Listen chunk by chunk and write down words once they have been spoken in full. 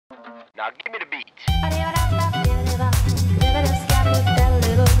Now give me the beat.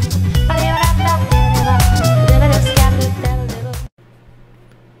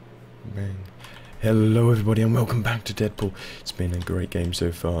 Bang. Hello everybody and welcome back to Deadpool. It's been a great game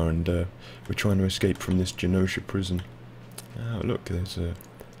so far and we're trying to escape from this Genosha prison. Oh look, there's a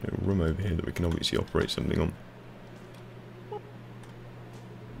little room over here that we can obviously operate something on.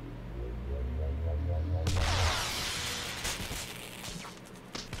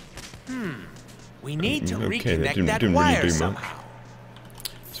 We need to okay, reconnect that didn't wire really do somehow.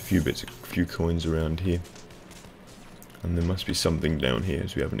 much. There's a few coins around here. And there must be something down here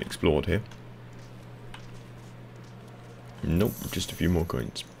as we haven't explored here. Nope, just a few more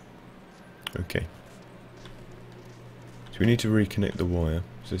coins. Okay. So we need to reconnect the wire.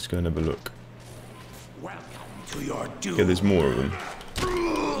 So let's go and have a look. Welcome to your doom. Okay, there's more of them.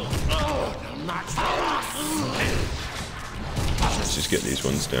 Let's just get these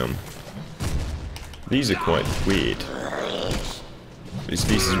ones down. These are quite weird. But at least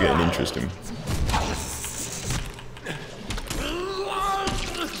it's getting interesting.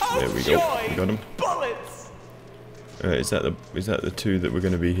 There we go. We got them. Is that the two that we're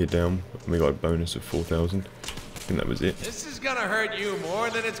going to be here down? And we got a bonus of 4,000. I think that was it. This is gonna hurt you more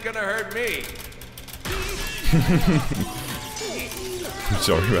than it's gonna hurt me. I'm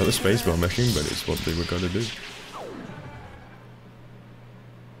sorry about the spacebar meshing, but it's what they were going to do.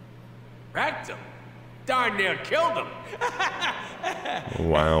 Wrecked him. Darn near killed him.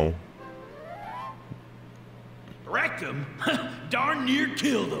 Wow. Wrecked him? Darn near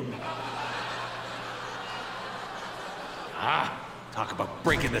killed him. Ah, talk about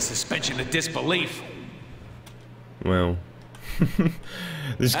breaking the suspension of disbelief. Well,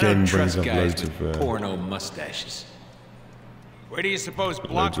 this game brings up loads of porno mustaches. Where do you suppose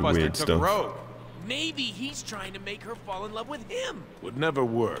loads of Blockbuster weird took stuff. Rogue? Maybe he's trying to make her fall in love with him. Would never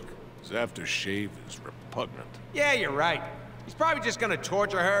work. His aftershave is repugnant. Yeah, you're right. He's probably just gonna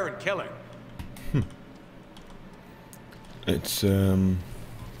torture her and kill her. It's hello.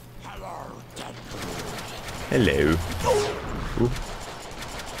 Hello. Ooh.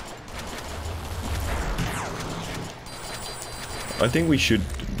 I think we should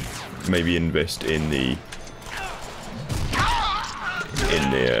maybe invest in the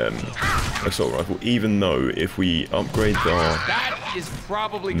assault rifle, even though if we upgrade our That is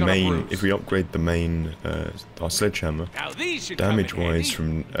probably gonna main, bruise. if we upgrade the main our sledgehammer, Now these should come in damage-wise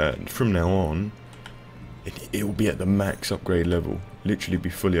handy. from now on, it will be at the max upgrade level, literally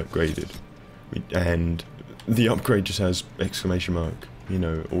be fully upgraded, and the upgrade just has exclamation mark, you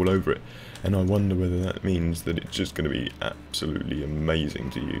know, all over it. And I wonder whether that means that it's just going to be absolutely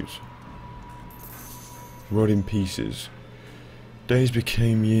amazing to use. Rod in pieces. Days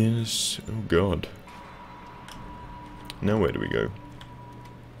became years. Oh god. Now where do we go?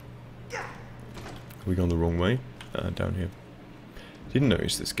 Have we gone the wrong way? Down here. Didn't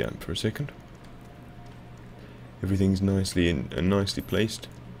notice this gap for a second. Everything's nicely nicely placed.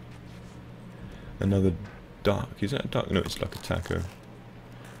 Another duck. Is that a duck? No, it's like a taco.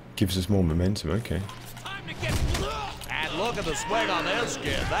 Gives us more momentum. Okay. And look at the swing on this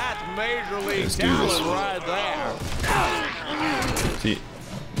kid. That's major league Let's do this. talent right there. See,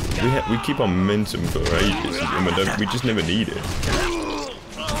 we keep our momentum for ages, and we just never need it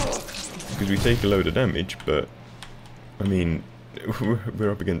because we take a load of damage. But I mean,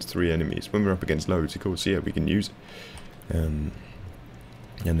 we're up against 3 enemies. When we're up against loads, of course, yeah, we can use it, and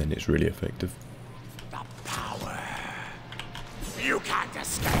then it's really effective. You can't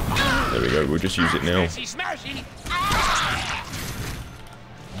escape. There we go. We'll just use it now, Smashy.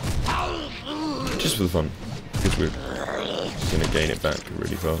 just for the fun, because we're going to gain it back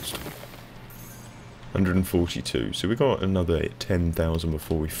really fast. 142. So we got another 10,000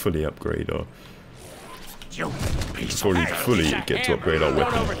 before we fully upgrade our. Before we fully get to upgrade our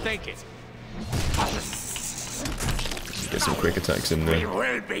weapon. Don't overthink it. Get some quick attacks in there.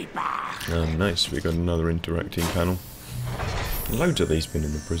 We'll be back. Nice. We got another interacting panel. Loads of these been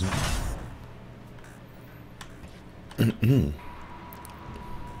in the prison.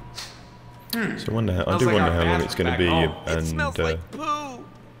 So I wonder. I do wonder how long it's going to be, and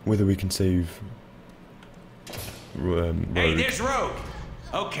whether we can save. Hey, Rogue. there's Rogue.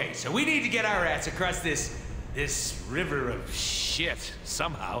 Okay, so we need to get our ass across this river of shit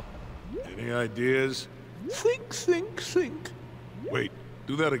somehow. Any ideas? Think, think, think. Wait,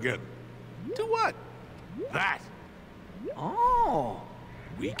 do that again. To what? That. Oh,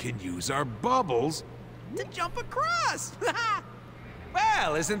 We can use our bubbles. to jump across.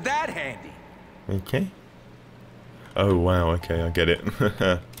 Well, isn't that handy? Okay. Oh wow. Okay, I get it.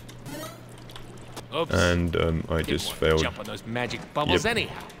 Oops. And I just failed. Jump on those magic bubbles Yep.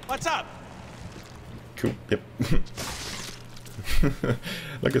 anyhow. What's up? Cool. Yep.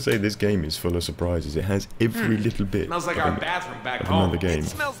 Like I say, this game is full of surprises. It has every little bit. Smells like of our an- bathroom back of home. another game. It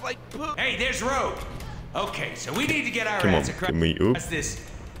smells like poop. Hey, there's Road. Okay, so we need to get our Come on, ass across can we? Oops.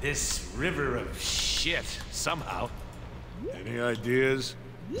 this river of shit somehow. Any ideas?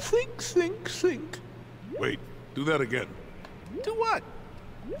 Think, think, think. Wait, do that again. Do what?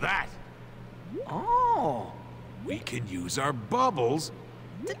 That. Oh, We can use our bubbles.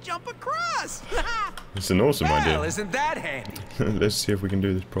 to jump across. It's an awesome Well, idea. isn't that handy? Let's see if we can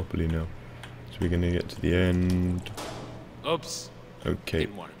do this properly now. So we're gonna get to the end. Oops. Okay.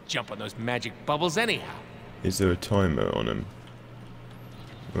 Didn't want to jump on those magic bubbles anyhow. Is there a timer on them?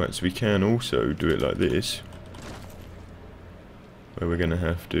 Right, so we can also do it like this. Where we're gonna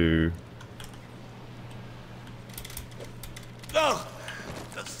have to... Ugh,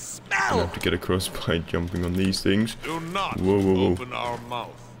 the Gonna smell. have to get across by jumping on these things. Do not Whoa, whoa, whoa. open our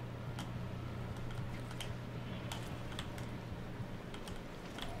mouth.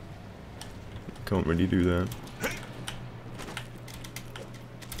 Can't really do that.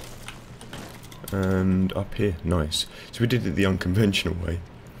 And up here, nice. So we did it the unconventional way.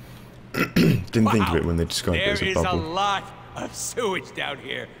 Didn't think of it when they described it as a There is a bubble. lot of sewage down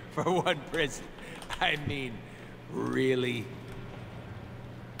here for one prison. I mean, really.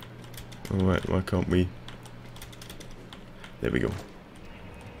 Alright, why can't we... There we go. Do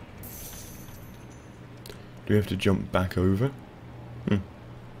we have to jump back over?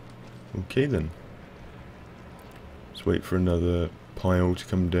 Okay then. Let's wait for another pile to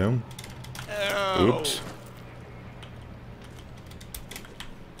come down. Oops.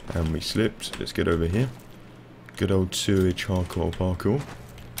 And we slipped. Let's get over here. Good old sewage hardcore parkour.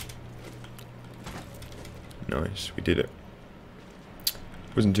 Nice, we did it.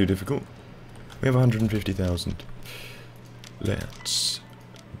 Wasn't too difficult. We have 150,000. Let's...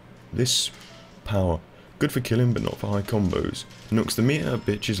 This power. Good for killing, but not for high combos. Knocks the meat out of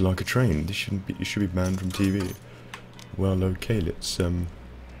bitches like a train. This shouldn't be. It should be banned from TV. Well, okay. Let's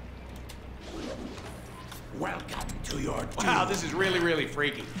Welcome to your doom. Wow, this is really, really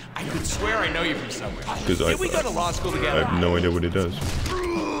freaky. I could swear I know you from somewhere. Because Did we go to law school I together? have no idea what it does.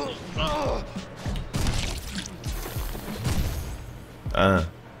 Ah.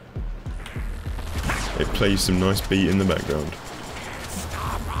 It plays some nice beat in the background.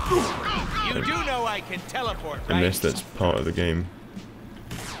 You do know I can teleport, right? Unless that's part of the game.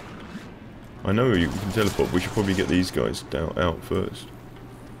 I know you can teleport. We should probably get these guys down out first.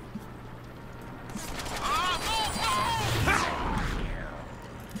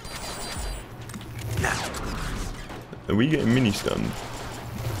 Are we getting mini stunned?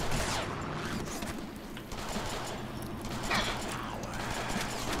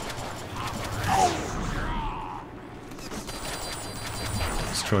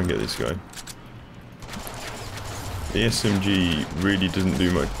 Let's try and get this guy. The SMG really doesn't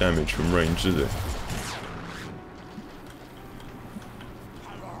do much damage from range, does it?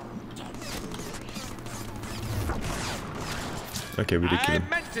 Okay, we did kill him. I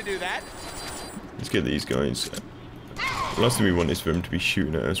meant to do that. Let's get these guys. The last thing we want is for them to be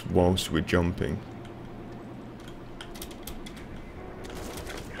shooting at us whilst we're jumping.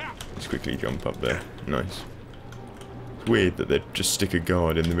 Let's quickly jump up there. Nice. It's weird that they just stick a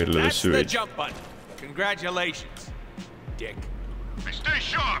guard in the middle of the That's the sewage. jump button. Congratulations, Dick. Hey, stay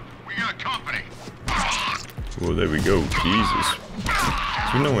sharp. We got company. Well, there we go. Jesus. So we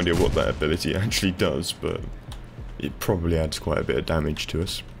have no idea what that ability actually does, but it probably adds quite a bit of damage to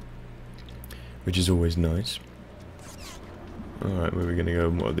us, which is always nice. Alright, where are we going to go?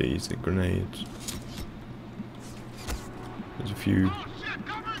 And what are these? The grenades. There's a few.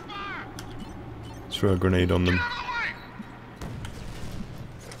 Let's throw a grenade on them.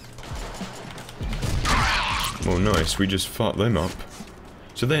 Oh, nice. We just fucked them up.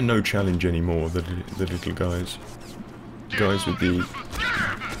 So they're no challenge anymore, the little guys. Guys with the...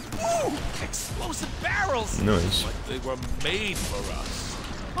 Ooh, explosive barrels. Nice. But they were made for us.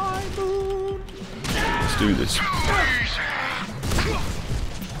 Hi, Moon. Let's do this.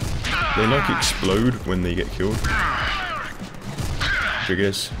 They like explode when they get killed. Which I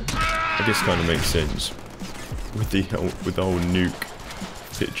guess kind of makes sense. With the whole nuke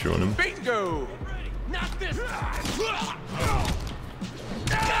picture on them. Bingo. Not this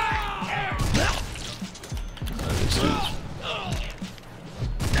This is...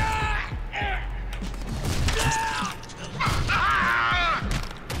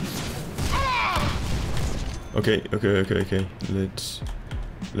 Okay.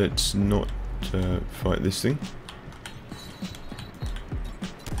 Let's not fight this thing.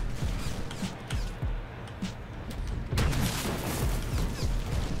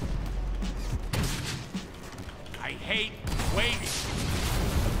 hate waiting.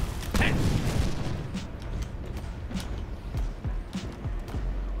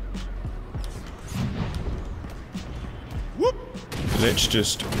 Whoop! Let's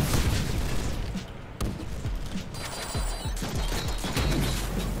just...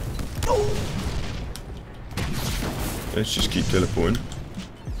 Let's just keep teleporting.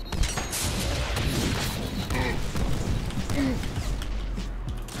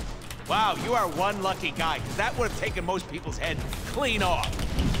 Wow, you are one lucky guy, because that would have taken most people's head clean off.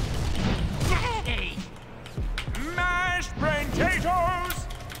 Yay! Mashed potatoes!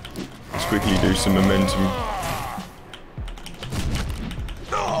 Let's quickly do some momentum.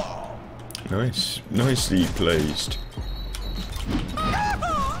 Nice. Nicely placed.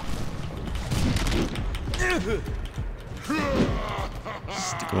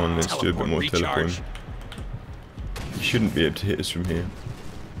 Come on, let's do a bit more teleporting. You shouldn't be able to hit us from here.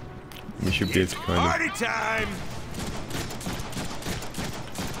 We should be able to kind of... Party time!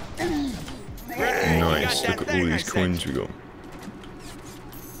 Nice, look at all these coins we got.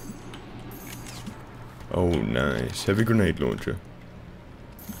 Oh, nice. Heavy grenade launcher.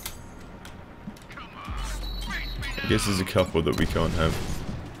 I guess there's a couple that we can't have.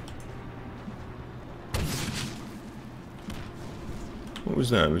 What was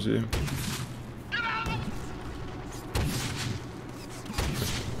that? Was it...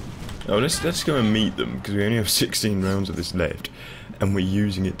 Oh, let's go and meet them, because we only have 16 rounds of this left, and we're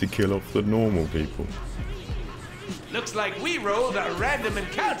using it to kill off the normal people. Looks like we rolled a random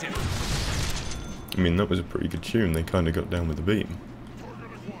encounter. I mean, that was a pretty good tune. They kind of got down with the beat.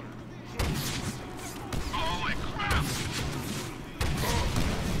 Holy crap!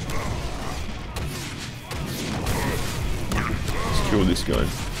 Let's kill this guy.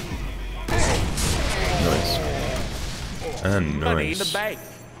 Nice. And Money in the nice. bank.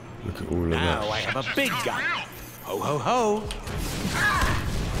 Look at all of Now that. I have a big gun. Ho ho ho.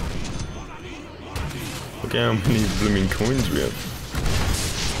 Look how many blooming coins we have.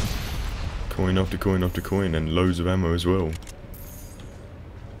 Coin after coin after coin, and loads of ammo as well.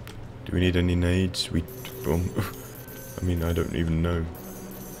 Do we need any nades? Well, I mean, I don't even know.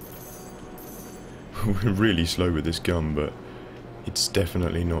 We're really slow with this gun, but it's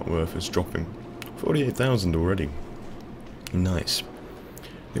definitely not worth us dropping. 48,000 already. Nice.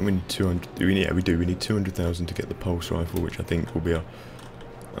 I think we need 200. Yeah, we do. We need 200,000 to get the pulse rifle, which I think will be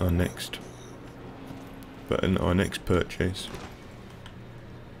our next. But our next purchase.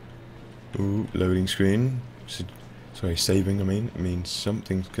 Ooh, loading screen. Sorry, saving. I mean, it means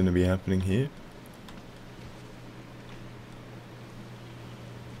something's going to be happening here.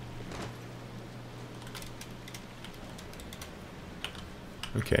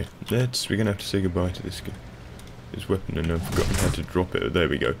 Okay, we're gonna have to say goodbye to this weapon, and I've forgotten how to drop it. There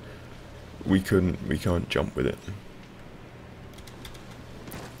we go. We can't jump with it.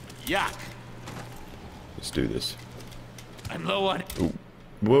 Yuck. Let's do this. I'm low on. Ooh.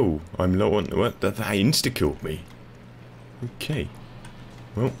 Whoa, I'm low on... What? That insta-killed me. Okay.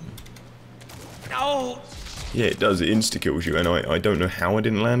 Well... No! Yeah, it does. It insta-kills you, and I don't know how I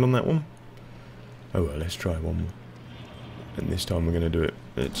didn't land on that one. Oh well, let's try one more. And this time we're going to do it.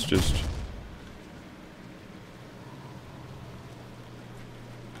 Let's just...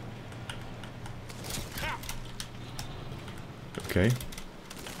 Okay.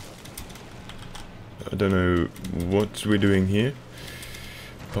 I don't know what we're doing here.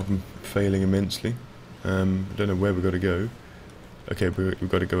 Apart from failing immensely. I don't know where we've got to go. Okay, we've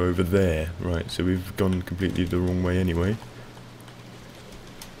got to go over there. Right, so we've gone completely the wrong way anyway.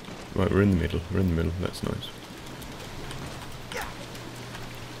 Right, we're in the middle. We're in the middle. That's nice.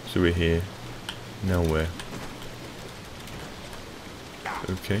 So we're here. Now where?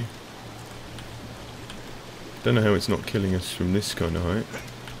 Okay. Don't know how it's not killing us from this kind of height.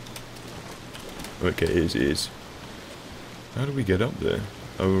 Okay, it is. How do we get up there?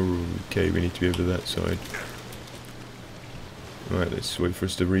 Oh, okay, we need to be over that side. Right, let's wait for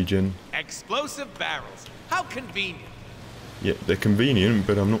us to regen. Explosive barrels. How convenient. Yeah, they're convenient,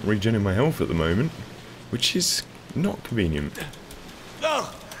 but I'm not regenerating my health at the moment. Which is not convenient.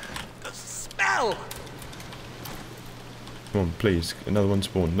 Ugh! The smell! Come on, please. Another one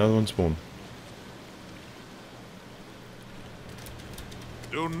spawn. Another one spawn.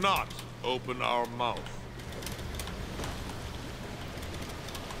 Do not open our mouth.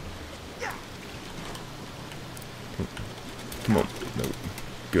 Come on. No.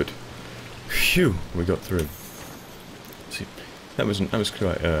 Good. Phew, we got through. See, that was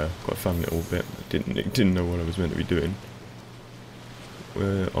quite a fun little bit. Didn't know what I was meant to be doing.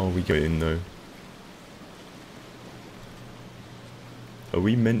 Where are we going though? Are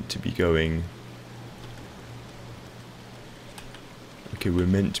we meant to be going Okay, we're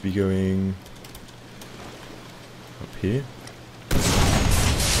meant to be going up here.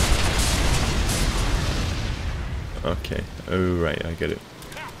 Okay. Oh right, I get it.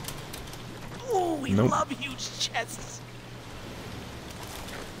 Oh, we Nope. love huge chests.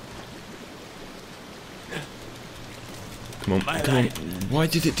 Come on, My come on. life. Why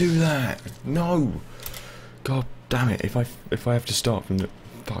did it do that? No. God damn it! If I have to start from the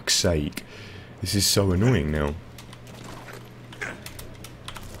fuck's sake, this is so annoying now.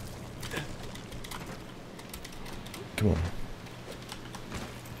 Come on.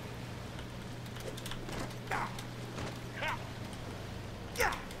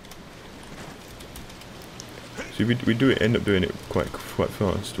 See, we do it. End up doing it quite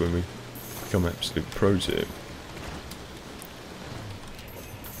fast when we become absolute pros at it.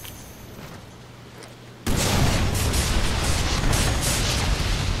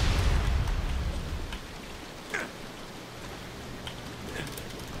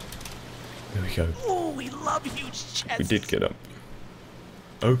 There we go. Oh, we love huge chests. We did get up.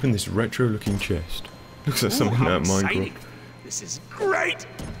 Open this retro-looking chest. Looks like Ooh, something how out of Minecraft. exciting. This is great.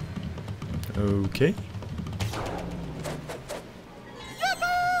 Okay.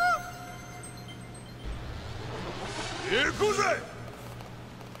 Here goes it!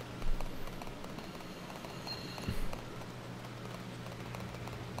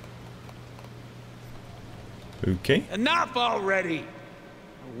 Okay. Enough already. No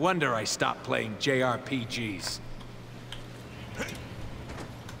wonder I stopped playing JRPGs.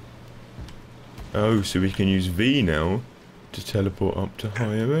 Oh, so we can use V now to teleport up to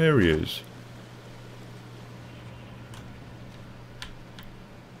higher areas.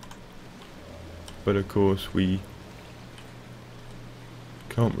 But of course we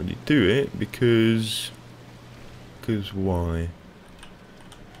can't really do it because why?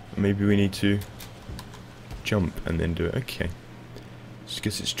 Maybe we need to jump and then do it. Okay. Just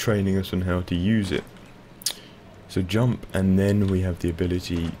guess it's training us on how to use it. So jump and then we have the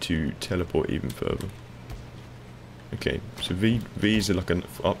ability to teleport even further. Okay, so V is like an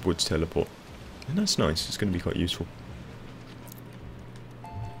upwards teleport. And that's nice, it's going to be quite useful.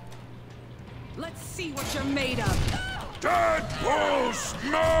 Let's see what you're made of. Deadpool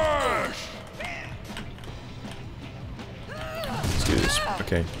smash! Let's do this.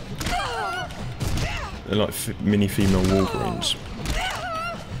 Okay. They're like mini female Wolverines.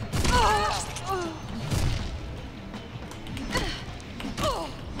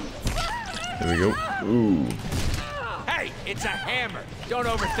 There we go. Ooh. Hey, it's a hammer. Don't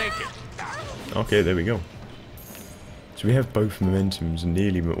overthink it. Okay, there we go. So we have both momentums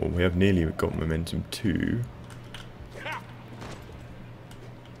nearly, or we have nearly got momentum 2.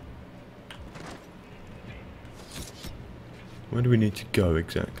 Where do we need to go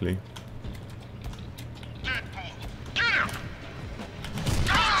exactly? Deadpool, get him!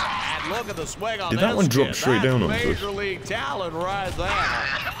 And look at the swing on Did that one drop straight down onto us? Major league talent right there.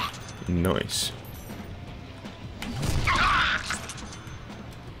 Nice.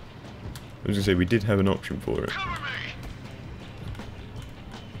 I was gonna say we did have an option for it. Cover me!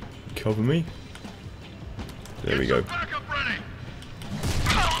 Cover me? There we go. Backup ready!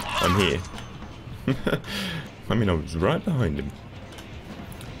 I'm here. I mean, I was right behind him.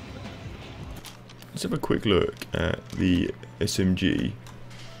 Let's have a quick look at the SMG.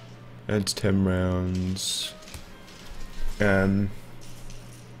 Adds 10 rounds.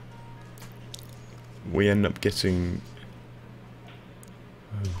 We end up getting...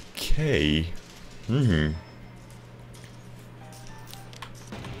 Okay.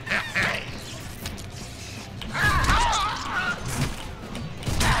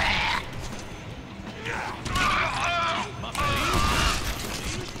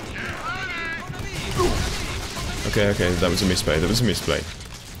 Okay, that was a misplay.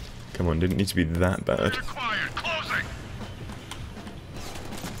 Come on, didn't need to be that bad. Acquired, closing!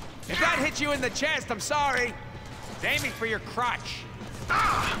 If that hit you in the chest, I'm sorry. It's aiming for your crotch.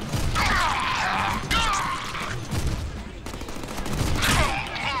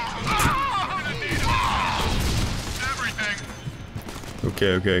 Everything!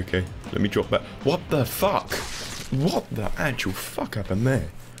 Okay. Let me drop that. What the fuck? What the actual fuck happened there?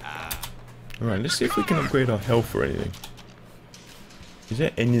 Alright, let's see if we can upgrade our health or anything. Is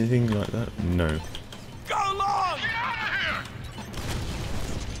there anything like that? No. Go long! Get out of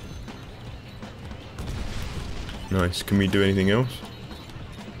here! Nice. Can we do anything else?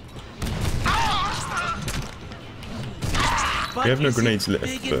 But We have no is it grenades left,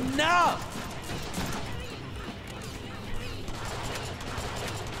 big but- enough?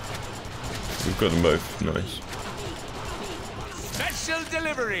 We've got them both. Nice. Special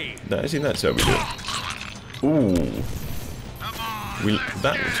delivery. That's how we do it. Ooh. Come on!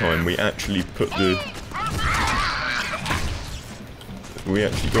 that time we actually put the... We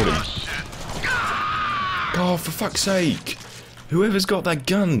actually got him. Oh, for fuck's sake! Whoever's got that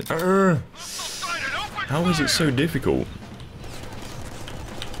gun! How is it so difficult?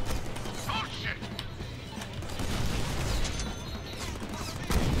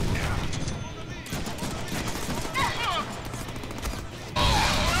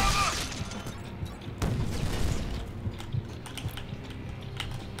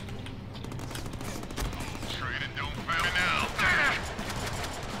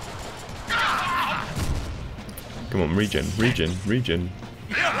 Come on, regen. Yes.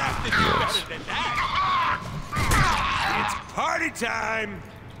 It's party time!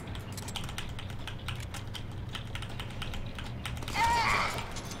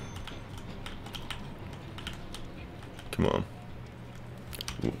 Come on.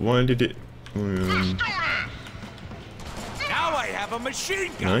 Why did it... Now I have a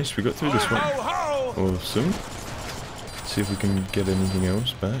machine gun! Nice, we got through this one. Ho, ho, ho. Awesome. See if we can get anything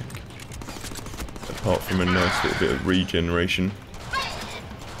else back. Apart from a nice little bit of regeneration.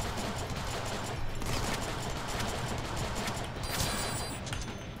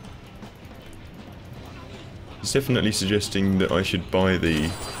 It's definitely suggesting that I should buy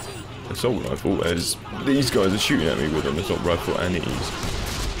the assault rifle, as these guys are shooting at me with an assault rifle and it is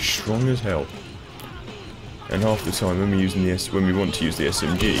strong as hell. And half the time when we want to use the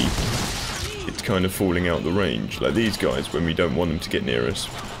SMG, it's kind of falling out the range. Like these guys, when we don't want them to get near us.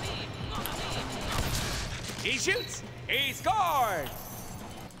 He shoots! He scores!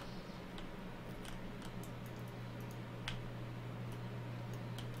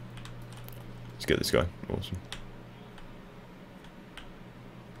 Let's get this guy. Awesome.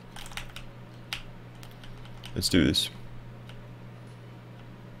 Let's do this.